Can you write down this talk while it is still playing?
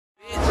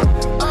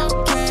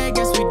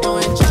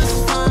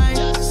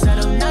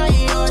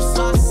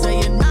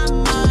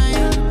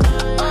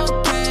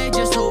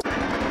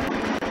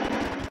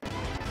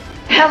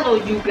Hello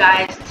you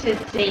guys,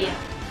 today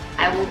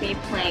I will be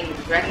playing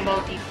Dragon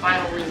Ball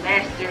Final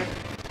Remastered.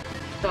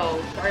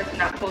 So sorry for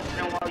not posting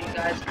in a while you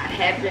guys, I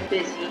have been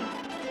busy.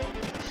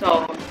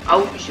 So I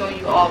will be showing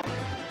you all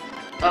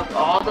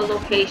the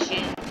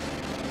locations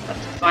to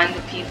find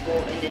the people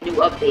in the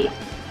new update.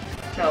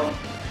 So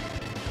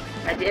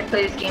I did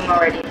play this game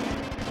already.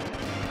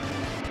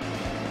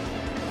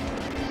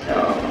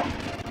 So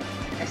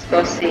let's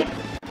go see.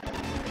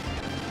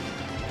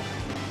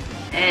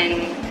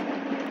 And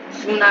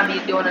soon I'll be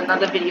doing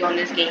another video on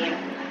this game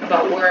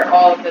about where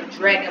all the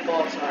Dragon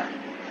Balls are.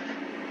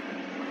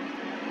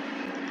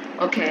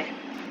 Okay.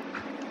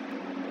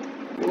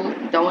 Ooh,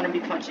 don't want to be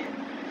punching.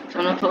 So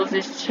I'm gonna close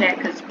this chat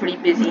because it's pretty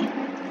busy.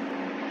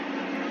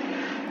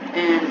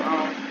 And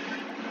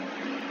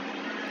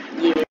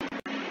yeah.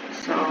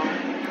 So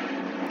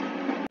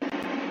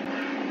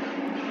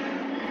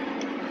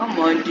come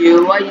on,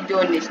 dude. Why are you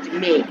doing this to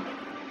me?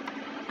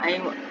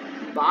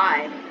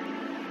 Bye.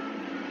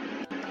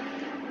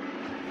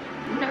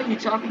 You know who you're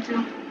talking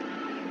to?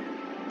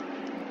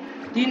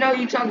 Do you know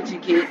who you're talking to,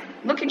 kid?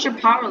 Look at your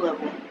power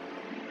level.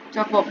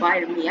 Talk about bye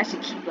to me. I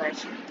should keep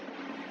at you.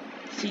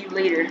 See you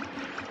later.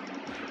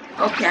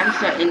 Okay, I'm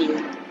starting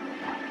you.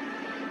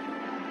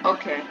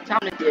 Okay, time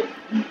to dip.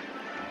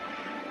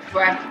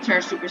 Before I have to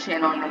turn Super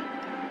Saiyan on them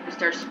and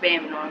start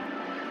spamming on them.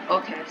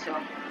 Okay, so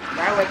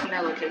right away from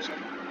that location.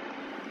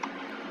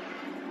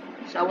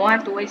 So I won't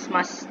have to waste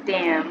my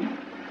stam.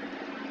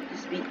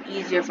 This would be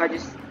easier if I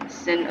just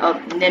send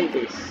up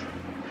Nimbus.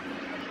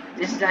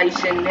 This is how you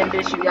send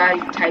Nimbus, you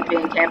guys. You type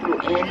in capital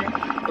N,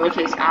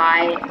 lowercase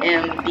I,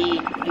 M,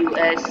 B, U,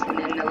 S, and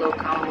then the little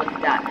comma with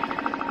the dot.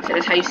 So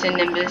that's how you send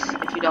Nimbus,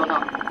 if you don't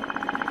know.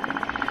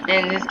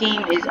 And this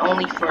game is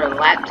only for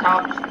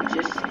laptops,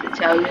 just to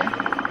tell you.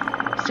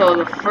 So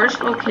the first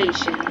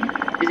location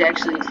is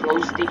actually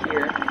close to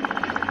here,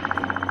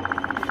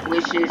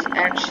 which is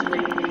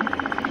actually...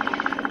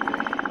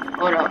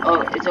 Hold on,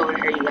 oh, it's over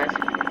here, you guys.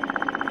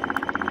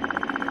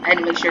 I had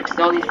to make sure because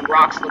all these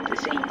rocks look the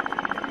same.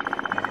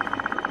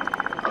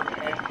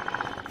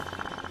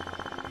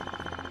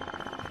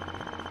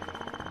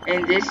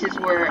 And this is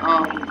where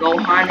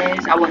Gohan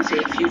is. I wouldn't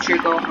say future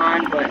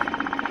Gohan, but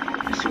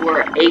this is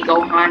where a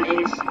Gohan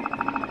is.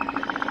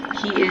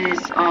 He is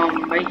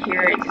right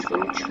here at this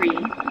little tree.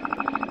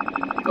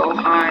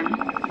 Gohan.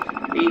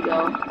 There you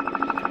go.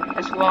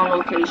 That's one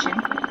location.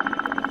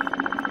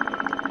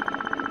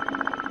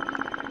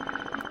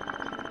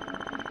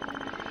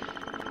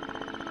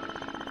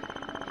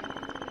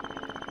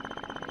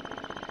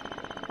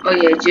 Oh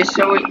yeah, just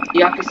so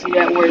y'all can see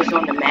that where it's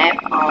on the map.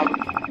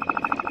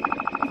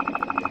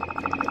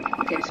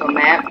 Okay, so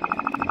map.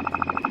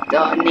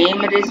 The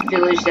name of this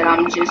village that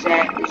I'm just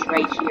at is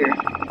right here.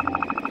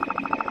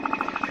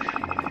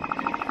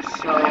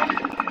 So,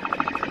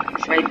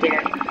 it's right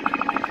there.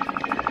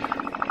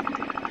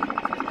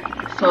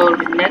 So,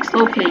 the next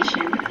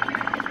location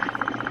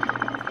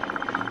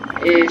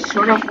is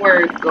sort of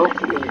where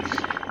Goku is.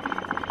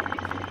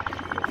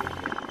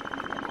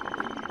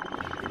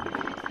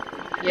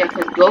 Yeah,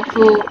 because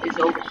Goku is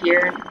over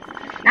here.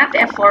 Not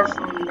that far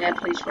from that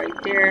place right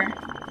there.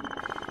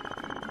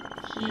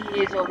 He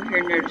is over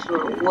here near this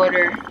little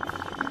water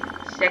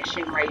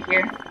section right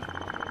here.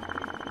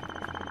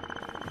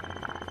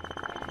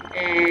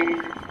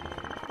 And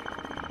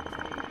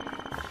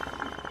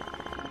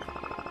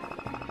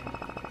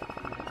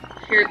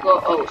here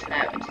go, oh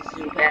snap, I just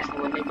zoomed past me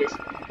with Nimbus.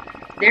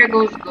 There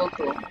goes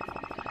Goku.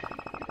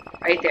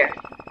 Right there.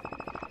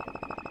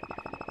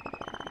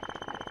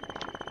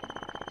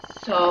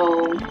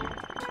 So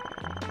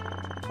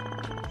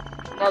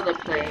another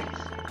place.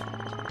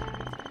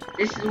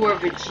 This is where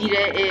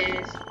Vegeta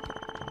is.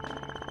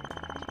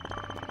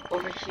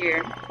 Over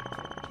here.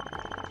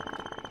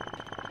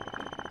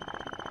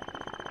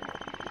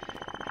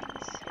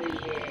 So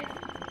yeah.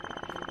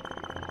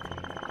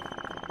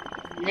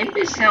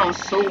 Nimbus sounds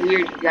so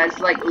weird, you guys,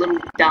 like little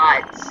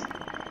dots.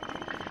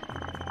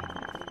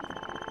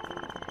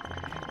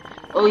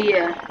 Oh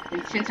yeah,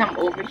 and since I'm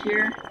over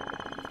here,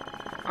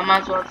 I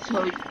might as well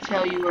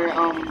tell you where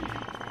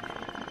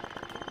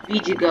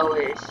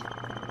Vegeta is.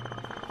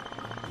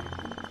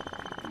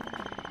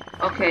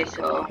 Okay,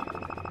 so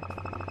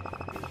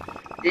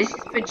this is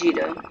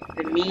Vegeta,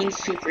 the mean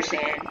Super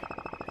Saiyan.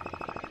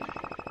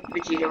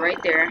 Vegeta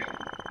right there.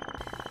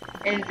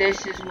 And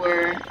this is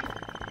where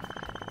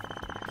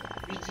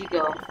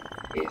Vegeta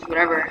is,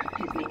 whatever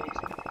his name is.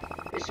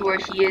 This is where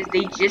he is.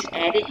 They just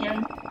added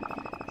him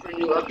for the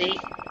new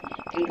update.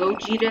 And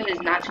Gogeta is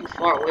not too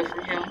far away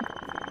from him.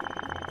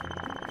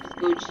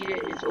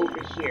 Gogeta is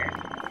over here.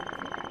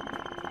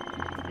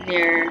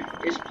 Near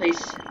this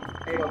place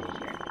right over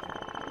here.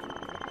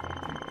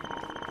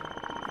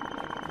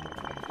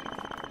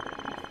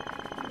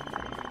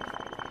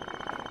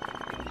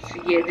 So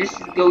yeah, this is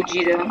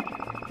Gogeta.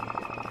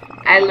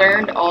 I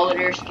learned all of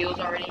their skills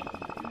already,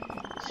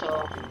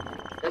 so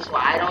that's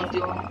why I don't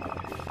do them.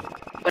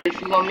 But if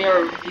you want me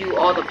to review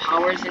all the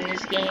powers in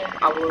this game,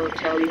 I will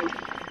tell you.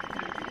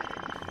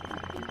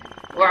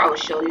 Or I will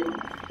show you,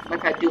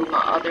 like I do my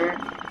other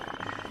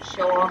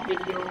show off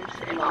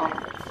videos in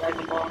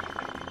Dragon Ball,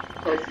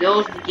 because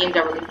those are the games I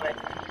really play.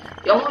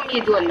 Y'all want me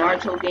to do a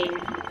Naruto game?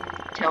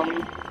 Tell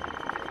me.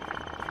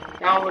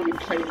 I don't really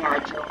play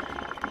Naruto.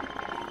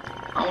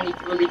 I only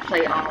really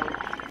play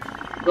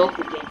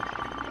Goku games.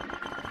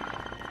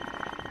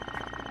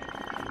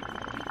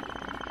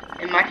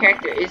 And my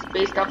character is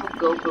based off of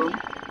Goku.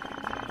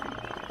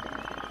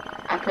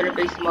 I could have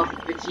based him off of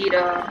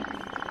Vegeta,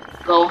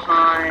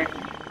 Gohan,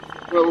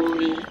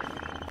 Broly,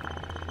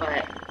 but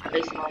I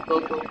based him on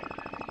Goku.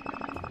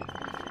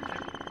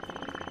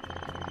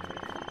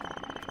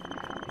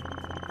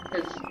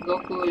 Because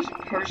Goku is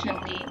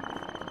personally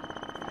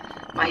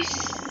my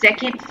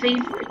second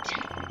favorite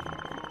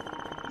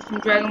from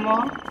Dragon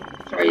Ball.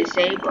 Sorry to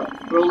say, but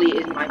Broly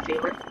is my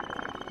favorite.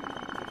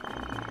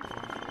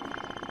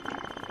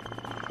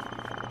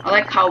 I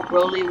like how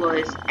Broly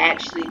was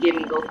actually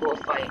giving Goku a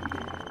fight.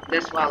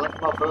 That's what I like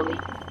about Broly.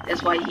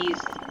 That's why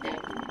he's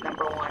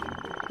number 1.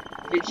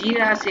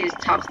 Vegeta, I say, is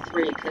top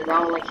 3 because I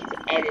don't like his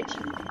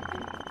attitude.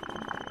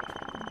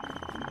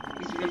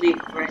 He's really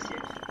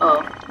aggressive.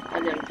 Oh, I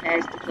didn't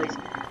pass the place.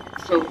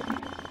 So,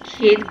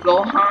 Kid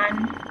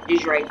Gohan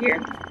is right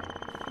here.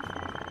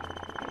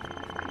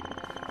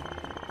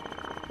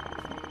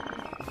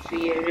 So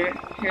yeah,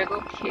 here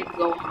go Kid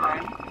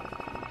Gohan.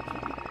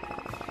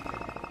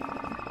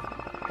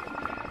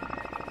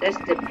 That's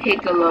the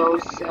Piccolo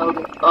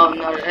Saga. Oh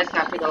no, that's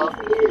not Piccolo.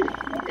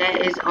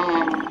 That is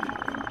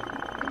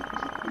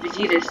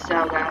Vegeta's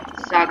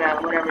Saga,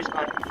 whatever it's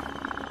called.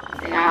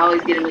 And I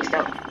always get it mixed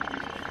up.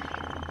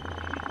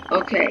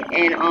 Okay,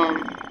 and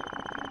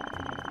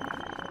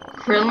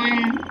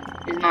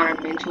Krillin is not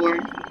a mentor.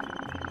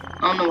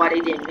 I don't know why they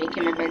didn't make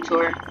him a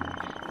mentor,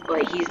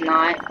 but he's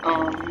not.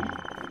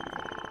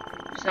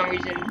 For some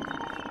reason.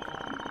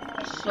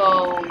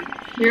 So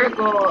here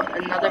go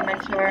another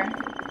mentor.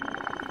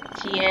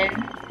 Tien.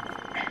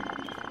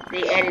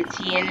 They added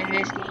Tien in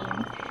this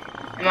game,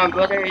 and my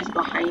brother is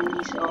behind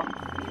me, so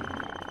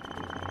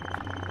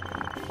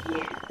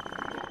yeah.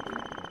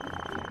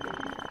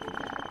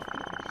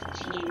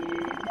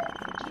 Tien.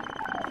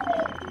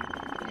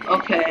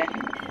 Okay,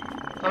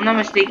 if I'm not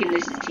mistaken,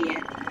 this is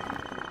Tien.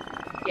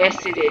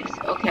 Yes, it is.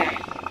 Okay,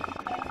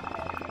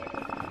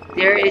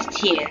 there is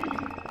Tien.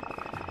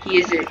 He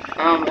is a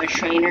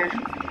trainer.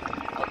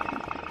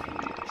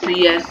 So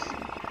yes.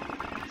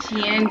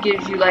 Tien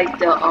gives you like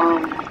the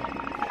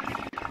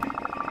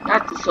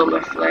not the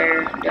solar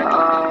flare,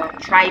 the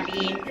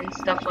tri-beam and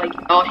stuff, like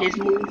all his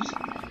moves.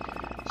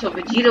 So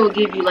Vegeta will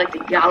give you like the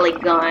Gallic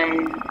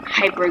gun,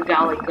 hyper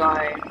Gallic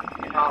gun,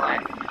 and all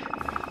that.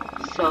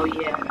 So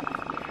yeah,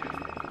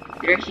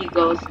 there he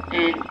goes.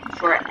 And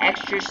for an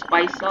extra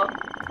spice up,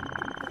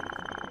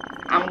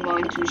 I'm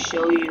going to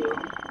show you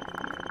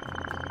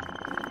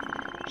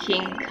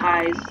King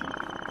Kai's,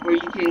 where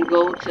you can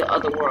go to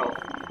other world.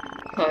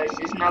 Because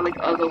it's not like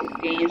other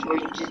games where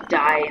you just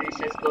die and it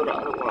says go to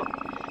other world.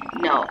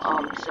 No,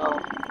 so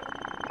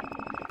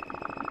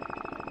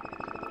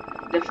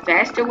the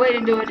faster way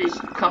to do it is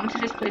come to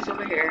this place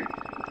over here,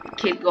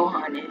 Kid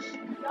Gohan is,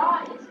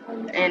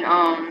 and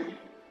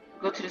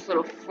go to this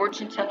little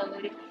fortune teller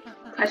lady.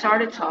 I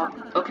started to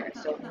talk. Okay,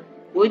 so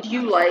would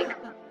you like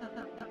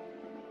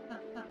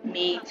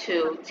me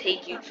to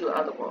take you to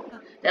other world?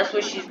 That's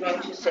what she's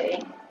going to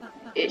say.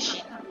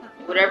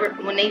 Whatever,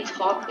 when they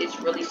talk, it's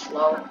really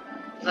slow.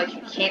 Like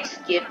you can't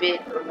skip it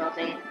or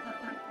nothing.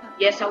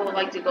 Yes, I would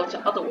like to go to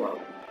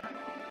Otherworld.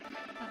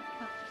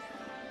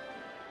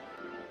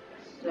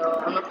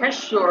 So I'm gonna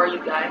press sure, you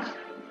guys,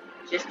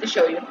 just to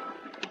show you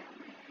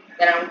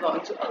that I'm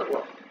going to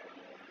Otherworld.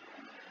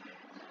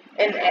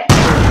 And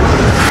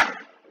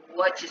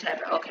what just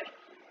happened? Okay.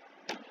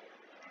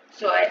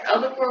 So at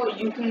Otherworld,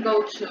 you can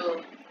go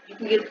to, you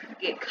can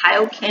get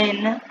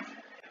Kaioken.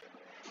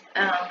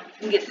 You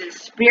can get the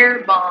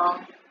Spirit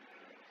Bomb.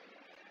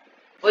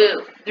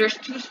 Well, there's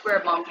 2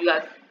 Spirit Bombs, you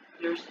guys.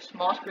 There's the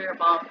small Spirit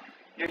Bomb,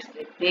 there's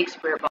the big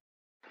Spirit Bomb.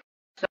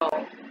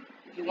 So,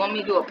 if you want me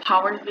to do a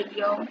power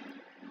video,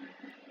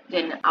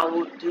 then I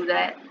will do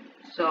that.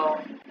 So,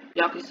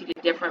 y'all can see the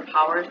different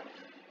powers.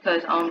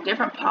 Because,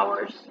 different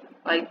powers,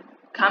 like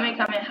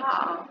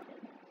Kamehameha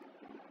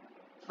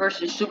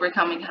versus Super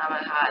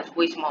Kamehameha is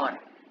way smaller.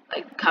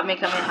 Like,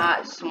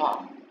 Kamehameha is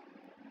small.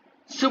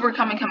 Super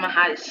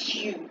Kamehameha is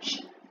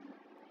huge.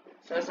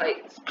 So,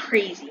 it's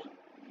crazy.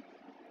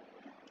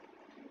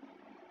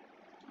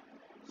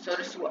 So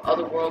this is what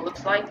Otherworld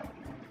looks like.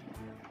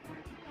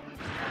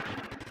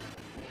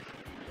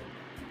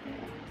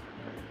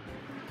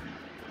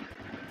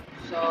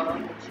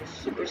 So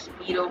just super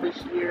speed over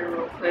here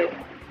real quick.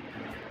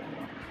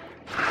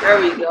 There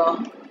we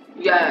go.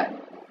 We got,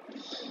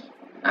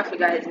 I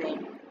forgot his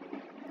name.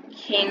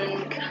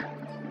 King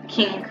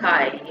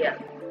Kai, yeah.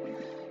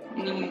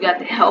 And then you got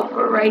the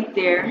helper right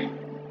there.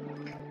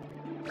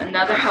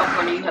 Another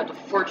helper, and you have the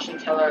fortune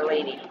teller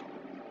lady.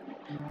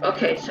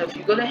 Okay, so if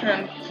you go to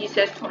him, he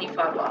says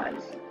 25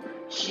 lives.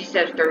 She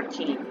says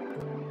 13.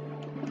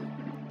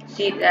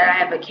 See that I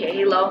have a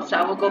halo, so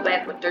I will go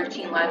back with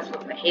 13 lives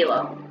with a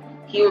halo.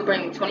 He will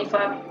bring me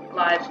 25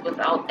 lives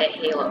without a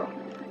halo.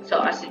 So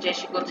I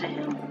suggest you go to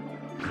him.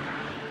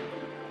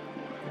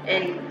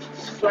 And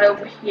just fly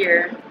over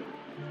here.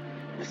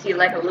 You see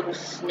like a little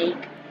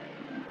snake.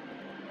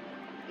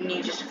 And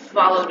you just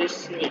follow this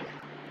snake.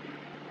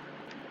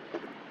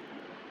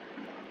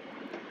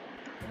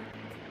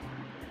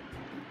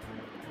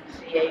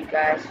 So yeah, you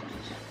guys,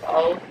 just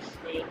follow the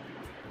snake.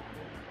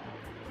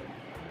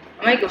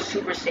 I might go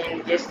Super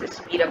Saiyan just to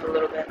speed up a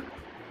little bit.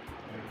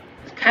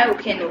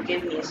 Kaioken will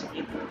give me a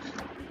speed boost.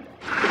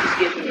 It just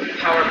gives me a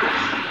power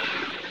boost.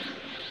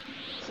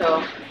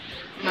 So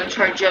I'm gonna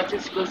charge up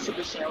just to go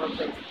Super Saiyan real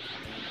quick.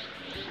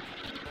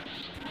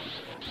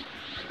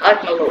 I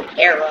like my little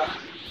era.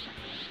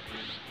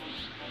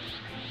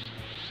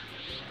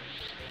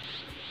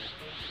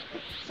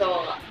 So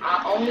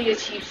I only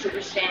achieved Super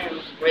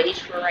Saiyan Rage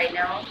for right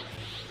now.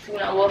 Soon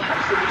I will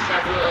have Super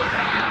Saiyan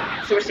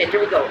Real. Super Saiyan,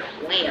 there we go.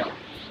 Lamb.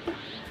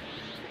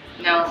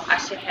 Now I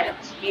should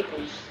have speed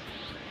boost.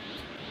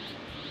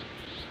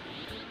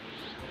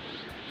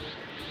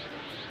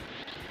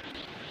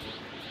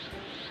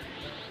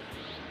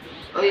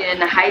 Oh yeah, and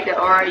to hide the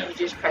aura, you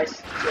just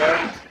press Z,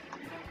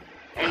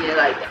 and then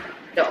like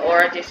the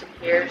aura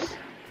disappears.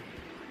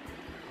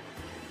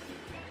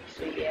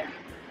 So yeah.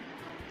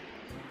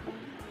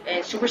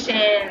 And Super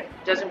Saiyan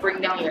doesn't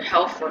bring down your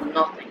health for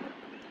nothing.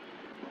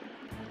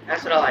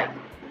 That's what I like.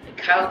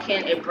 The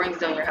Kaioken, it brings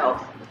down your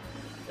health.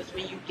 Because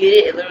when you get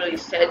it, it literally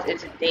says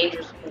it's a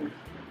dangerous move.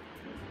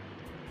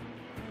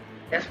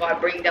 That's why I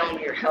bring down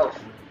your health,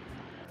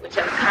 which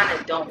I kind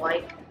of don't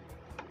like.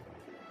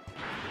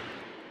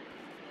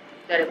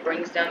 That it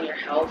brings down your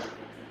health.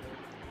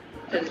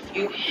 Because if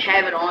you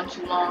have it on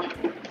too long,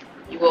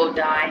 you will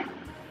die.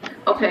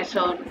 Okay,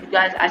 so you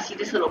guys, I see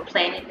this little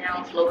planet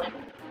now floating.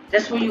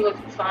 That's where you will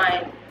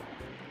find.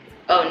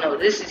 Oh no,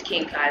 this is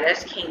King Kai.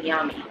 That's King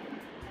Yami.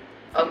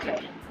 Okay.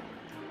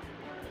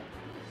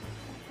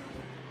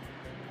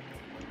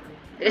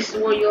 This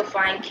is where you'll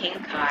find King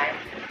Kai.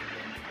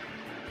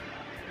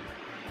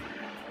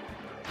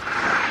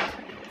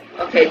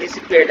 Okay,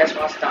 disappeared. That's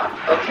why I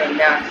stopped. Okay,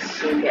 now I can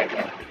zoom back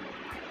in.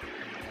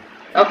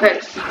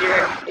 Okay, so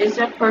there is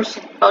a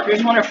person. Oh,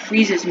 there's one of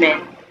Frieza's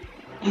men.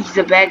 He's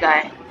the bad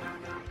guy.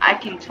 I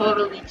can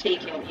totally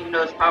take him, even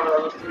though his power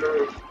level's through the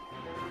roof.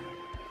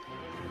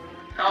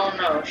 I don't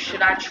know.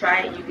 Should I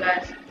try it, you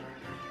guys?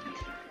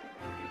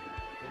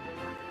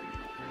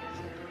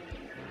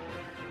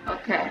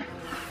 Okay.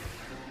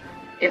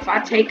 If I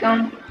take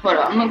him, hold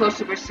up. I'm gonna go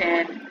Super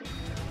Saiyan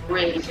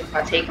Rage if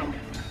I take him.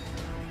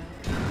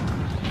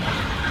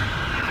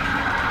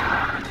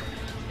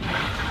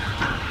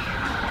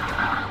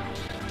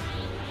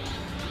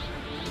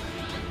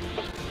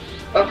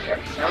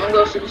 Okay, so I'm gonna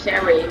go Super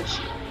Saiyan Rage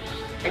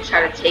and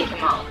try to take him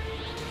out.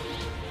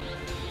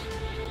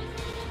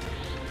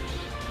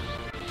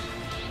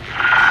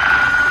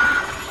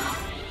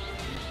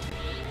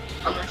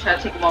 I'm gonna try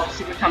to take him out with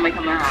Super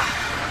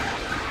Kamehameha.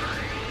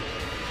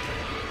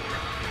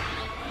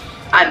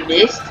 I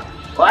missed?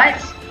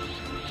 What?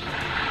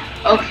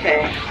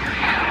 Okay.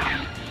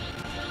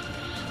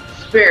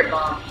 Spirit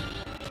Bomb.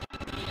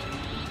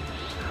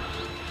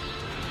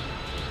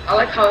 I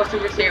like how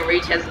Super Saiyan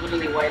Rage has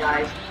literally white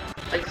eyes.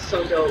 Like, it's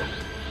so dope.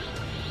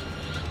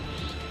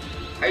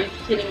 Are you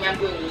kidding me? I'm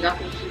doing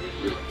nothing to this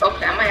dude.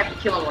 Okay, I might have to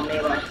kill him with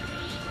melee.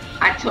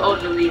 I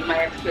totally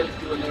might have to kill this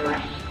dude with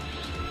melee.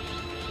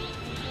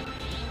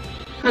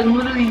 Because I'm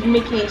literally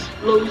making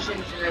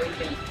explosions and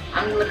everything.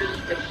 I'm literally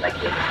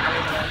deflecting.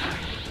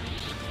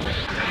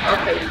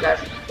 Okay, you guys.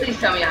 Please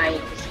tell me I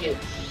ain't just get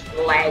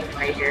lagged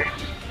right here.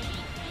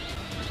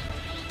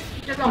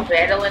 Because I'm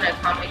battling a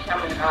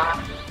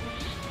Kamehameha.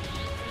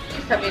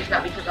 Please tell me it's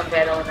not because I'm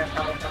battling a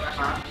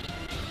Kamehameha.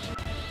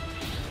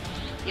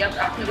 Yep,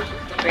 I think it's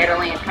just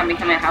battling and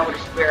Kamehameha with a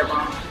Spirit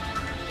Bomb.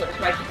 So this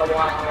might take a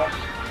while.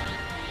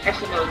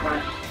 Actually, no, it's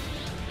not.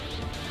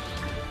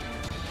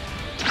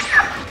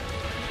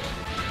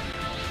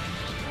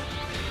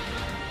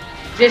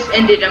 Just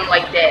ended him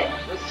like that.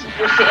 With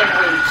Super Saiyan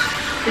Rage.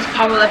 His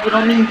power level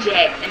don't mean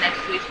jack, and that's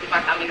switched to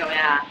my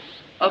Kamehameha.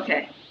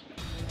 Okay.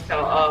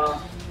 So,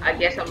 I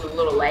guess I'm a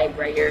little lagged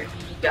right here,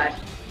 you guys.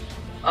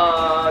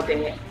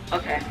 Dang it.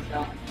 Okay,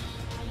 so.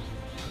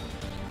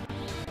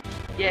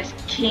 Yes,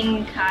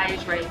 King Kai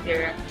is right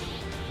there.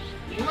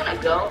 You wanna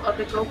go up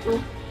at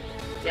Goku?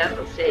 Yeah, I was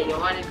gonna say, you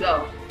wanna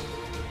go.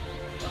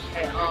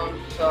 Okay,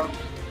 so,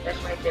 that's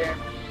right there.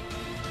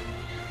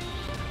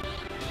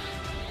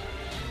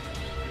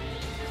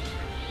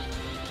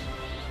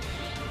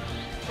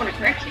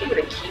 Can I kill you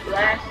with a Ki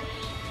Blast?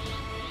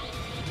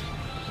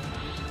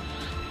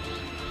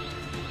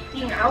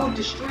 Dang, I will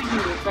destroy you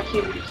if I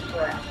kill you with a Ki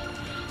Blast.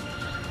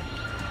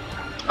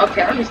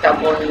 Okay, let me stop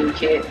bullying you,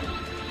 kid.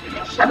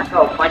 Shut the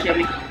hell, punch at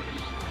me.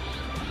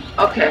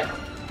 Okay.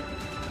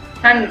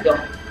 Time to go.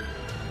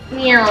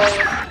 Meow.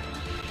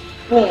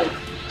 Boom.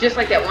 Just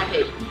like that one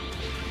hit.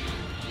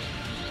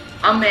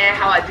 I'm mad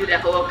how I do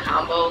that whole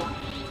combo.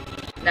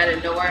 Out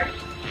of nowhere.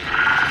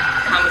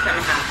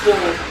 Kamehameha.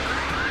 Boom.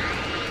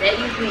 That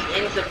usually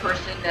ends a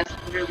person that's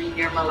really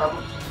near my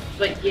level.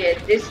 But yeah,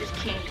 this is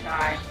King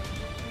Kai.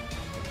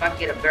 if I can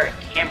get a better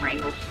camera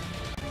angle.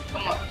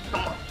 Come on,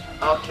 come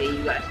on. Okay,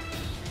 you guys.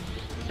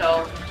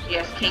 So,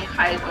 yes, King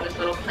Kai is on this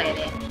little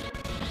planet.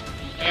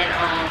 And,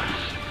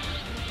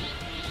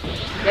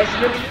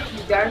 that's really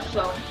it, you guys.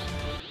 So,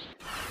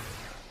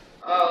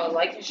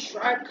 like and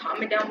subscribe,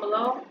 comment down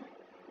below.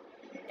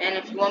 And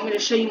if you want me to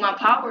show you my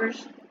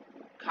powers,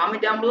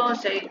 comment down below and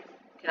say,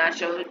 can I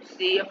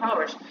see your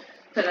powers?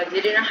 Because I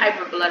did it in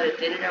Hyper Blood, I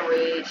did it in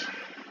Rage.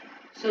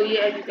 So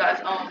yeah, you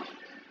guys,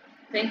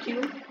 thank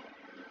you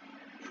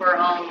for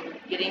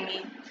getting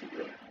me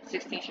to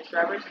 16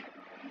 subscribers.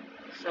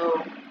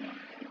 So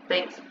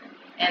thanks.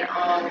 And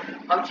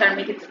I'm trying to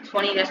make it to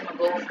 20, that's my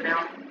goal for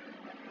now.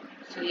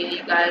 So yeah,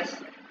 you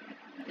guys,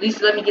 at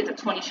least let me get to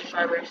 20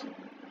 subscribers.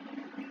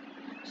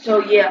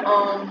 So yeah,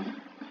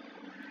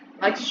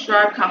 like,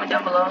 subscribe, comment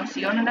down below, and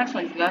see you on the next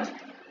one, you guys.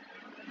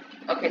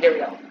 Okay, there we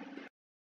go.